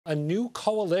A new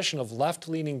coalition of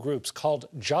left-leaning groups called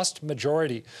Just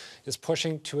Majority is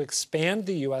pushing to expand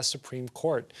the U.S. Supreme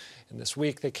Court. And this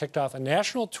week, they kicked off a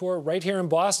national tour right here in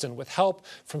Boston with help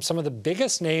from some of the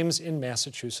biggest names in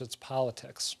Massachusetts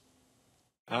politics.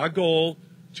 Our goal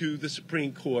to the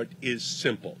Supreme Court is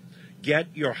simple. Get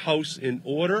your house in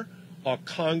order, or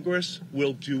Congress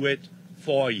will do it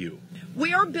for you.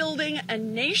 We are building a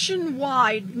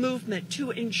nationwide movement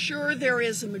to ensure there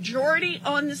is a majority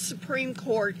on the Supreme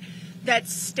Court that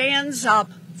stands up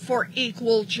for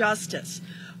equal justice.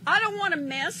 I don't want to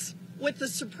mess with the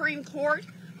Supreme Court,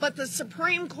 but the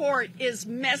Supreme Court is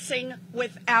messing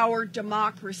with our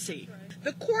democracy.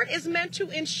 The court is meant to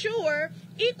ensure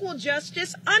equal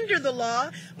justice under the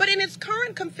law, but in its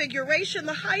current configuration,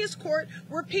 the highest court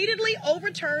repeatedly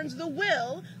overturns the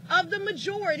will of the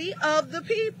majority of the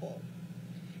people.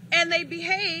 And they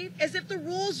behave as if the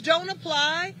rules don't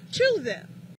apply to them.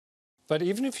 But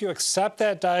even if you accept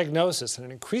that diagnosis, and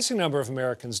an increasing number of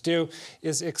Americans do,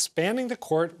 is expanding the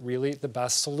court really the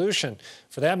best solution?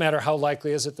 For that matter, how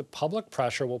likely is it that public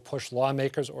pressure will push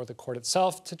lawmakers or the court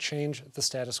itself to change the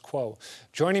status quo?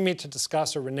 Joining me to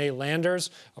discuss are Renee Landers,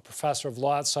 a professor of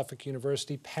law at Suffolk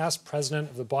University, past president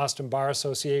of the Boston Bar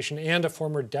Association, and a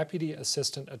former deputy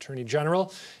assistant attorney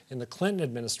general in the Clinton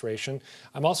administration.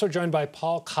 I'm also joined by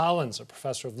Paul Collins, a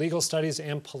professor of legal studies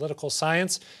and political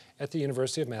science at the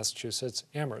University of Massachusetts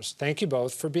Amherst. Thank you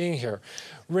both for being here.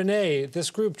 Renee, this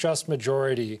group, Just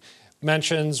Majority,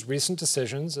 mentions recent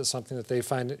decisions as something that they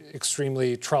find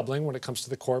extremely troubling when it comes to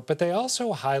the court, but they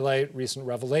also highlight recent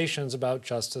revelations about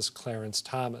Justice Clarence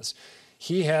Thomas.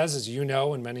 He has, as you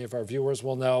know, and many of our viewers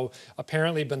will know,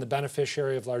 apparently been the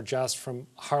beneficiary of largesse from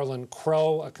Harlan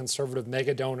Crow, a conservative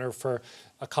mega donor for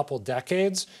a couple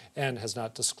decades, and has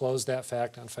not disclosed that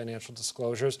fact on financial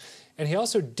disclosures. And he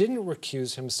also didn't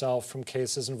recuse himself from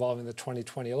cases involving the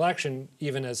 2020 election,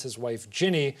 even as his wife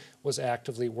Ginny was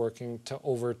actively working to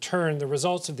overturn the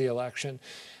results of the election.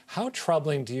 How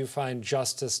troubling do you find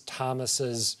Justice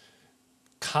Thomas's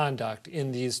conduct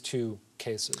in these two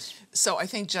cases? So I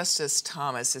think Justice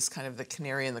Thomas is kind of the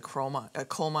canary in the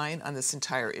coal mine on this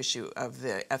entire issue of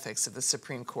the ethics of the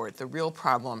Supreme Court. The real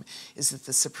problem is that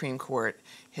the Supreme Court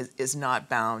is not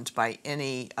bound by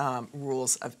any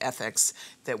rules of ethics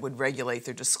that would regulate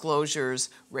their disclosures,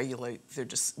 regulate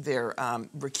their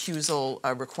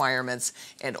recusal requirements,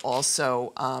 and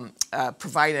also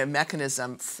provide a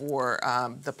mechanism for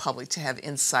the public to have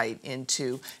insight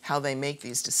into how they make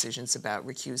these decisions about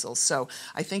recusal. So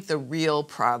I think the real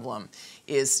problem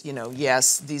is,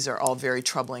 yes, these are all very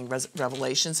troubling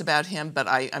revelations about him, but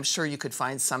I'm sure you could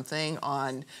find something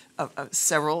on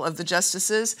several of the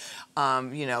justices,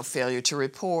 failure to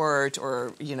report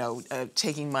or,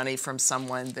 taking money from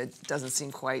someone that doesn't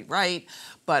seem quite right.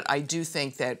 But I do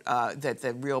think that that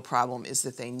the real problem is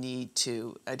that they need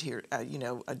to adhere,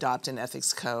 adopt an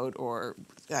ethics code, or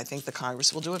I think the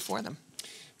Congress will do it for them.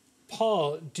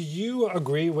 Paul, do you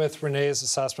agree with Renee's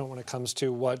assessment when it comes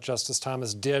to what Justice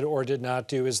Thomas did or did not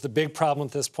do? Is the big problem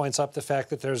that this points up the fact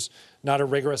that there's not a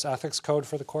rigorous ethics code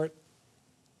for the court?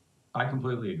 I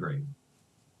completely agree.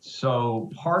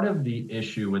 So part of the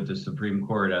issue with the Supreme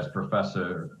Court, as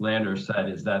Professor Landers said,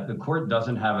 is that the court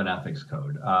doesn't have an ethics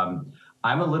code.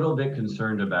 I'm a little bit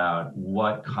concerned about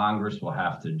what Congress will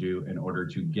have to do in order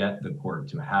to get the court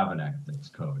to have an ethics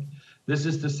code. This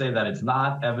is to say that it's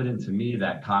not evident to me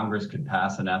that Congress could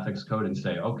pass an ethics code and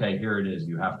say, okay, here it is,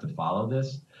 you have to follow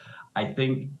this. I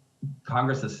think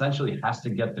Congress essentially has to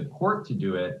get the court to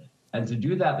do it. And to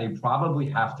do that, they probably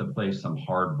have to play some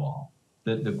hardball.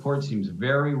 The court seems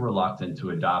very reluctant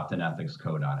to adopt an ethics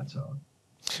code on its own.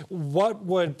 What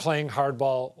would playing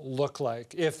hardball look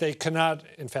like? If they cannot,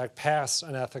 in fact, pass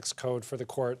an ethics code for the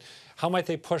court, how might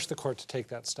they push the court to take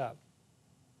that step?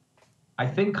 I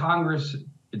think Congress,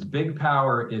 its big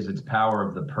power is its power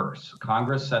of the purse.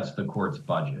 Congress sets the court's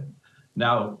budget.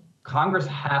 Now, Congress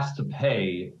has to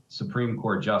pay Supreme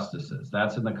Court justices.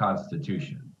 That's in the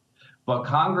Constitution. But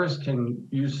Congress can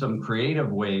use some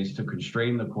creative ways to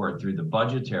constrain the court through the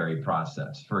budgetary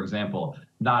process. For example,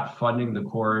 not funding the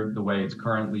court the way it's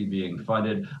currently being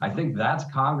funded. I think that's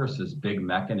Congress's big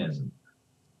mechanism.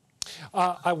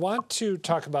 I want to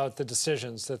talk about the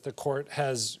decisions that the court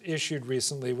has issued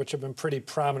recently, which have been pretty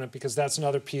prominent, because that's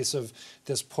another piece of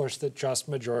this push that Just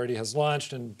Majority has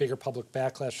launched and bigger public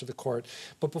backlash to the court.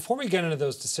 But before we get into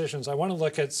those decisions, I want to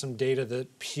look at some data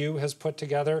that Pew has put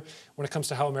together when it comes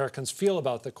to how Americans feel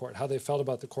about the court, how they felt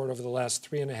about the court over the last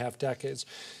 3.5 decades.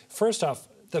 First off,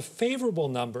 the favorable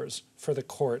numbers for the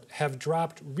court have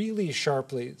dropped really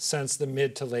sharply since the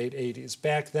mid to late 80s.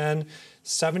 Back then,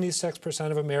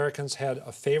 76% of Americans had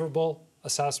a favorable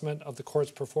assessment of the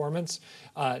court's performance.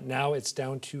 Now it's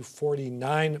down to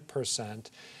 49%.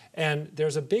 And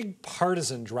there's a big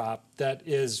partisan drop that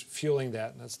is fueling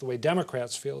that. And that's the way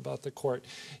Democrats feel about the court.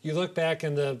 You look back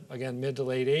in the, again, mid to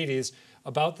late 80s,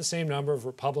 about the same number of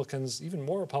Republicans, even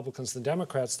more Republicans than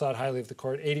Democrats, thought highly of the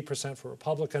court. 80% for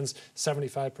Republicans,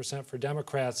 75% for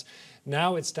Democrats.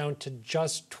 Now it's down to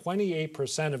just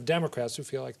 28% of Democrats who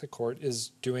feel like the court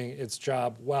is doing its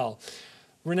job well.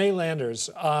 Renee Landers,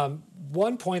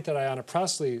 one point that Ayanna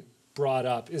Pressley brought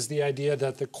up is the idea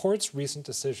that the court's recent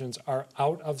decisions are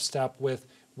out of step with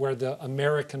where the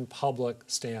American public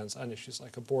stands on issues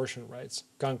like abortion rights,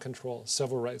 gun control,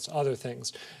 civil rights, other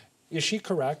things. Is she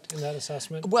correct in that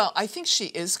assessment? Well, I think she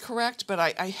is correct, but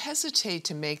I hesitate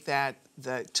to make that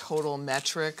the total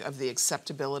metric of the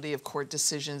acceptability of court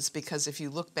decisions, because if you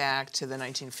look back to the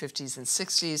 1950s and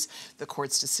 60s, the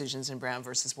court's decisions in Brown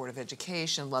versus Board of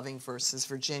Education, Loving versus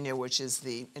Virginia, which is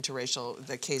the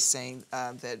case saying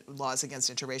that laws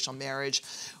against interracial marriage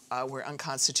were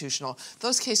unconstitutional.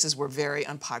 Those cases were very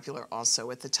unpopular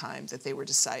also at the time that they were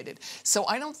decided. So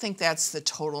I don't think that's the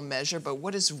total measure, but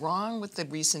what is wrong with the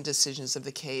recent decisions of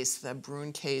the case, the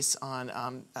Bruen case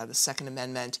on the Second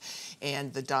Amendment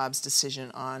and the Dobbs decision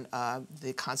on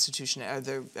the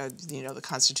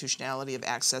constitutionality of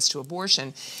access to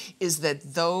abortion, is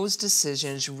that those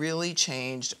decisions really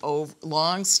changed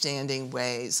long-standing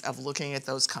ways of looking at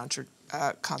those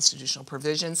constitutional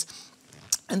provisions.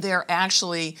 And they're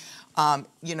actually,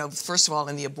 first of all,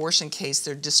 in the abortion case,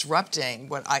 they're disrupting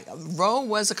Roe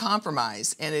was a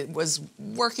compromise, and it was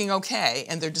working okay,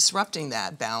 and they're disrupting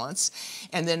that balance.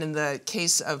 And then in the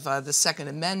case of the Second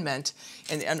Amendment,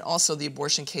 and also the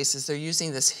abortion cases, they're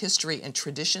using this history and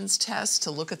traditions test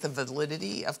to look at the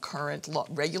validity of current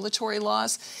regulatory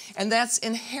laws, and that's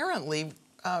inherently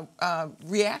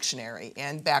reactionary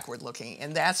and backward-looking,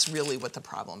 and that's really what the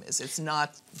problem is. It's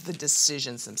not the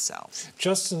decisions themselves.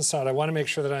 Just inside, I want to make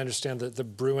sure that I understand the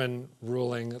Bruen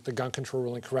ruling, the gun control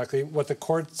ruling correctly. What the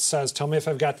court says, tell me if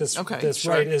I've got this,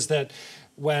 sure. right, is that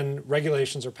when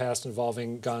regulations are passed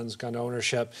involving guns, gun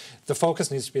ownership, the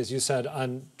focus needs to be, as you said,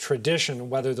 on tradition,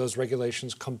 whether those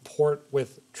regulations comport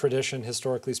with tradition,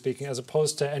 historically speaking, as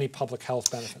opposed to any public health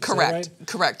benefits. Correct, right?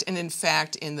 correct. And in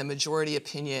fact, in the majority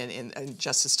opinion in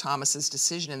Justice Thomas's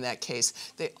decision in that case,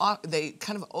 they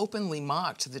kind of openly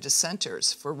mocked the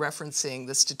dissenters for referencing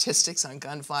the statistics on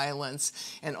gun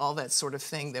violence and all that sort of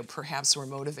thing that perhaps were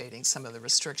motivating some of the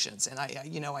restrictions. And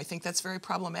I think that's very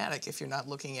problematic if you're not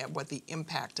looking at what the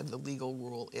impact of the legal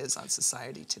rule is on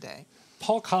society today.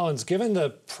 Paul Collins, given the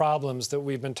problems that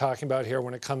we've been talking about here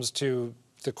when it comes to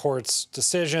the court's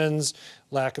decisions,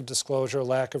 lack of disclosure,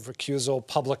 lack of recusal,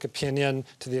 public opinion,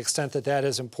 to the extent that that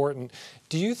is important,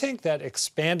 do you think that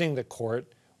expanding the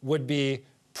court would be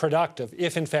productive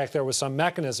if, in fact, there was some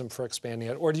mechanism for expanding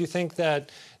it? Or do you think that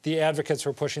the advocates who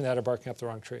are pushing that are barking up the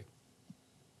wrong tree?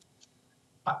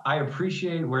 I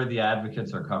appreciate where the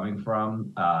advocates are coming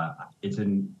from. It's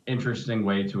an interesting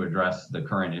way to address the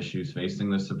current issues facing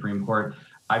the Supreme Court.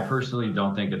 I personally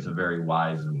don't think it's a very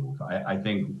wise move. I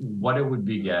think what it would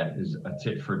beget is a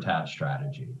tit-for-tat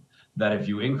strategy. That if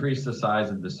you increase the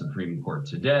size of the Supreme Court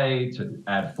today to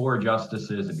add 4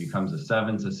 justices, it becomes a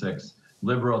 7-6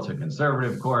 liberal to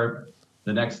conservative court.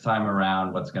 The next time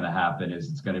around, what's going to happen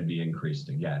is it's going to be increased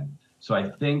again. So I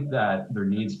think that there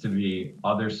needs to be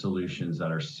other solutions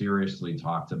that are seriously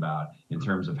talked about in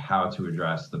terms of how to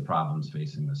address the problems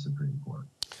facing the Supreme Court.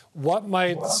 What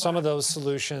might some of those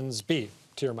solutions be,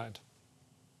 to your mind?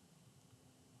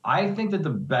 I think that the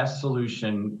best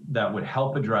solution that would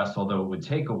help address, although it would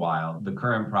take a while, the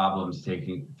current problems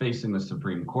facing the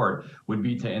Supreme Court would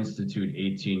be to institute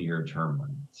 18-year term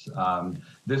limits.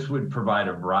 This would provide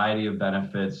a variety of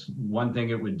benefits. One thing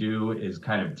it would do is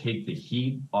kind of take the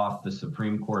heat off the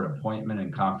Supreme Court appointment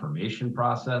and confirmation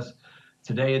process.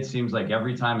 Today, it seems like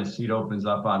every time a seat opens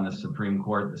up on the Supreme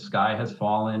Court, the sky has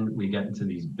fallen. We get into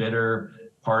these bitter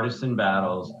partisan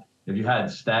battles. If you had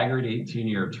staggered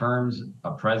 18-year terms, a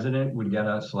president would get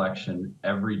a selection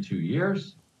every 2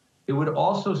 years. It would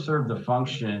also serve the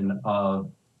function of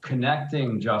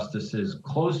connecting justices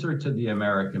closer to the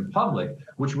American public,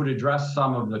 which would address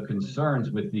some of the concerns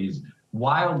with these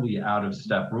wildly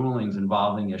out-of-step rulings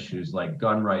involving issues like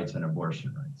gun rights and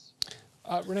abortion rights.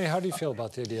 Renee, how do you feel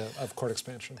about the idea of court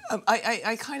expansion?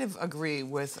 I kind of agree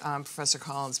with Professor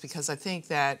Collins, because I think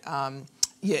that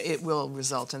Yeah, it will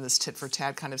result in this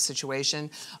tit-for-tat kind of situation.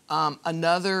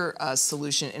 Another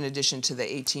solution, in addition to the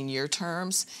 18-year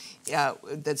terms,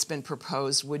 that's been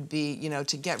proposed would be,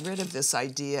 to get rid of this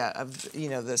idea of,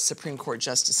 the Supreme Court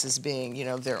justices being,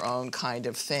 their own kind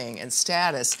of thing and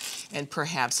status, and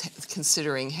perhaps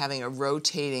considering having a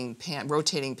rotating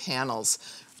panels,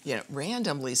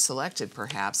 randomly selected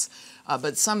perhaps,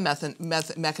 but some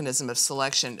mechanism of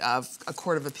selection of a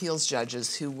Court of Appeals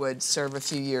judges who would serve a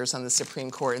few years on the Supreme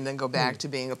Court and then go back to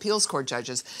being appeals court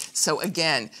judges. So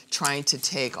again, trying to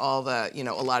take all the,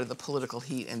 a lot of the political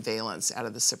heat and valence out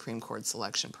of the Supreme Court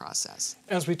selection process.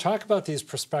 As we talk about these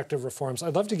prospective reforms,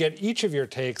 I'd love to get each of your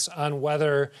takes on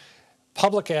whether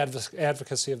public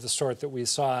advocacy of the sort that we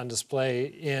saw on display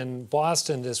in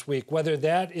Boston this week, whether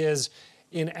that is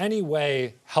in any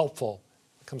way helpful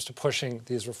when it comes to pushing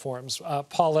these reforms.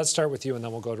 Paul, let's start with you, and then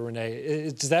we'll go to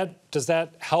Renee. Does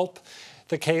that help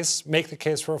the case, make the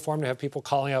case for reform, to have people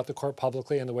calling out the court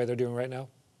publicly in the way they're doing right now?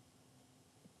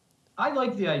 I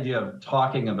like the idea of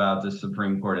talking about the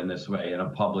Supreme Court in this way in a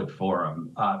public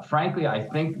forum. Frankly, I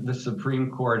think the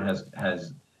Supreme Court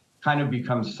has kind of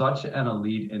become such an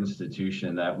elite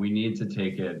institution that we need to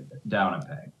take it down a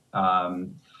peg.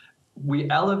 We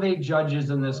elevate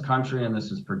judges in this country, and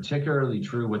this is particularly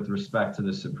true with respect to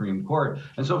the Supreme Court.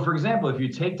 And so, for example, if you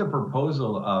take the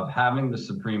proposal of having the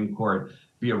Supreme Court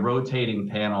be a rotating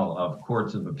panel of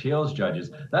courts of appeals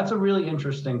judges, that's a really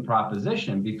interesting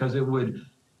proposition because it would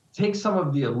take some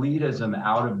of the elitism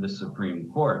out of the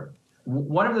Supreme Court.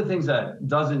 One of the things that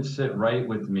doesn't sit right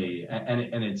with me,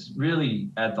 and it's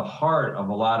really at the heart of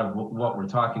a lot of what we're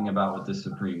talking about with the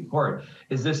Supreme Court,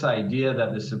 is this idea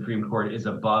that the Supreme Court is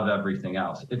above everything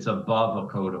else. It's above a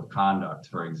code of conduct,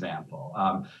 for example.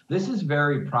 This is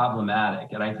very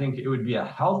problematic, and I think it would be a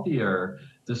healthier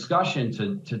discussion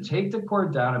to take the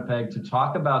court down a peg, to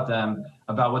talk about them,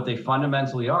 about what they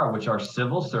fundamentally are, which are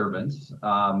civil servants,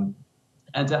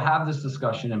 and to have this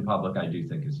discussion in public, I do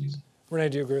think is useful. Renee,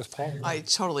 do you agree with Paul? I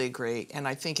totally agree, and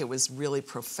I think it was really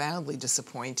profoundly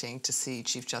disappointing to see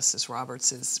Chief Justice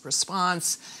Roberts'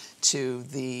 response to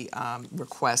the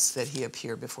request that he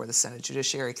appear before the Senate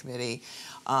Judiciary Committee.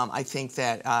 I think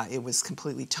that it was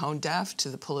completely tone deaf to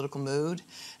the political mood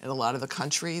in a lot of the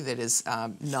country that is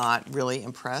not really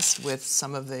impressed with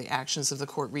some of the actions of the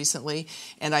court recently.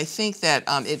 And I think that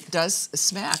it does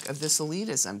smack of this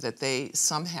elitism, that they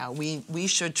somehow, we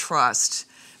should trust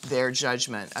their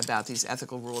judgment about these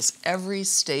ethical rules. Every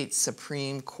state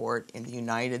Supreme Court in the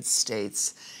United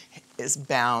States is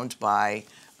bound by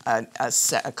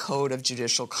a code of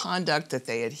judicial conduct that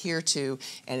they adhere to,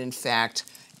 and in fact,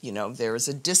 there is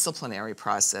a disciplinary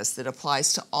process that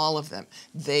applies to all of them.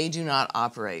 They do not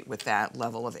operate with that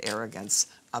level of arrogance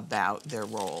about their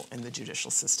role in the judicial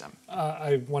system.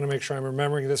 I want to make sure I'm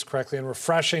remembering this correctly and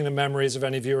refreshing the memories of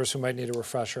any viewers who might need a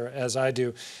refresher, as I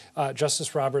do.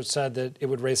 Justice Roberts said that it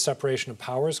would raise separation of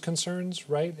powers concerns,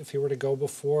 right, if he were to go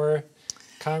before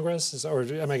Congress? Or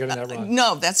am I getting that wrong?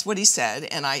 No, that's what he said,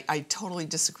 and I totally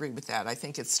disagree with that. I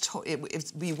think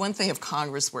it'd be one thing if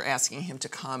Congress were asking him to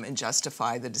come and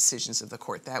justify the decisions of the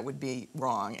court. That would be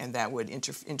wrong, and that would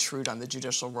intrude on the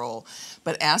judicial role.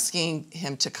 But asking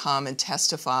him to come and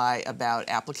testify about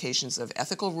applications of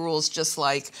ethical rules, just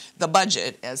like the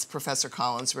budget, as Professor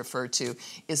Collins referred to,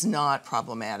 is not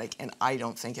problematic, and I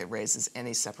don't think it raises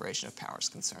any separation of powers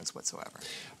concerns whatsoever.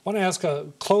 I want to ask a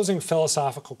closing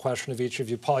philosophical question of each of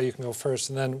you. Paul, you can go first,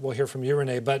 and then we'll hear from you,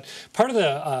 Renee. But part of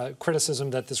the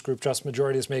criticism that this group, Just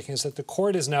Majority, is making is that the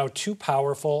court is now too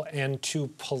powerful and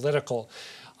too political.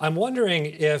 I'm wondering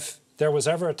if there was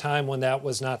ever a time when that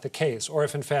was not the case, or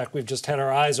if, in fact, we've just had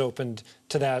our eyes opened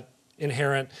to that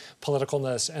inherent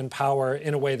politicalness and power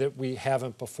in a way that we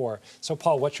haven't before. So,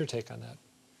 Paul, what's your take on that?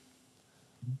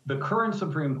 The current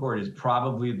Supreme Court is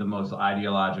probably the most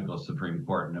ideological Supreme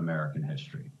Court in American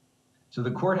history. So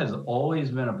the court has always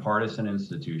been a partisan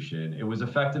institution. It was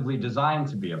effectively designed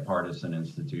to be a partisan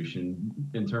institution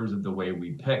in terms of the way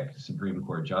we pick Supreme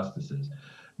Court justices.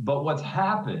 But what's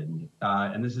happened,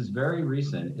 and this is very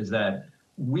recent, is that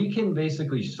we can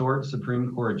basically sort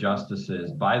Supreme Court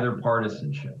justices by their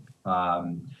partisanship.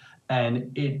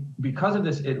 And because of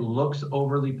this, it looks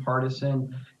overly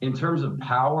partisan. In terms of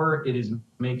power, it is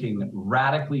making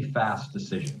radically fast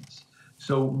decisions.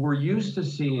 So we're used to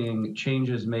seeing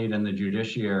changes made in the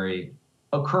judiciary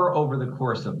occur over the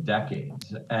course of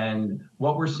decades. And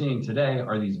what we're seeing today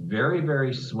are these very,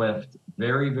 very swift,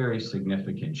 very, very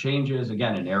significant changes,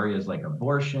 again, in areas like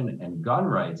abortion and gun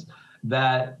rights,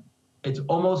 that it's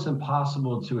almost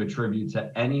impossible to attribute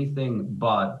to anything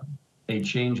but a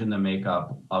change in the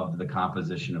makeup of the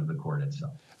composition of the court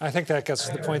itself. I think that gets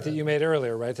to the point that you made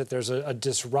earlier, right? That there's a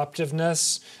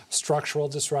disruptiveness, structural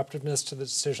disruptiveness to the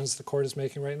decisions the court is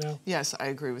making right now? Yes, I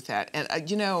agree with that. And,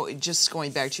 you know, just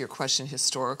going back to your question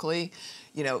historically,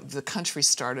 you know, the country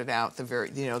started out the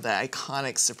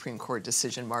iconic Supreme Court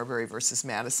decision, Marbury versus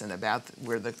Madison, about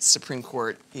where the Supreme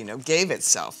Court, you know, gave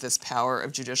itself this power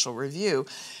of judicial review.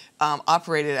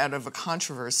 Operated out of a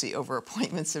controversy over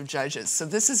appointments of judges. So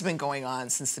this has been going on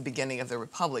since the beginning of the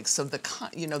Republic. So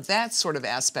that sort of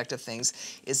aspect of things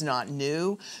is not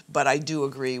new, but I do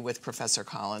agree with Professor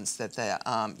Collins that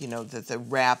the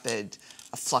rapid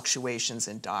fluctuations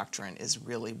in doctrine is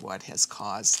really what has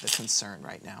caused the concern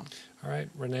right now. All right,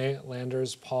 Renee,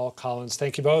 Landers, Paul, Collins,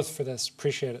 thank you both for this.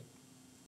 Appreciate it.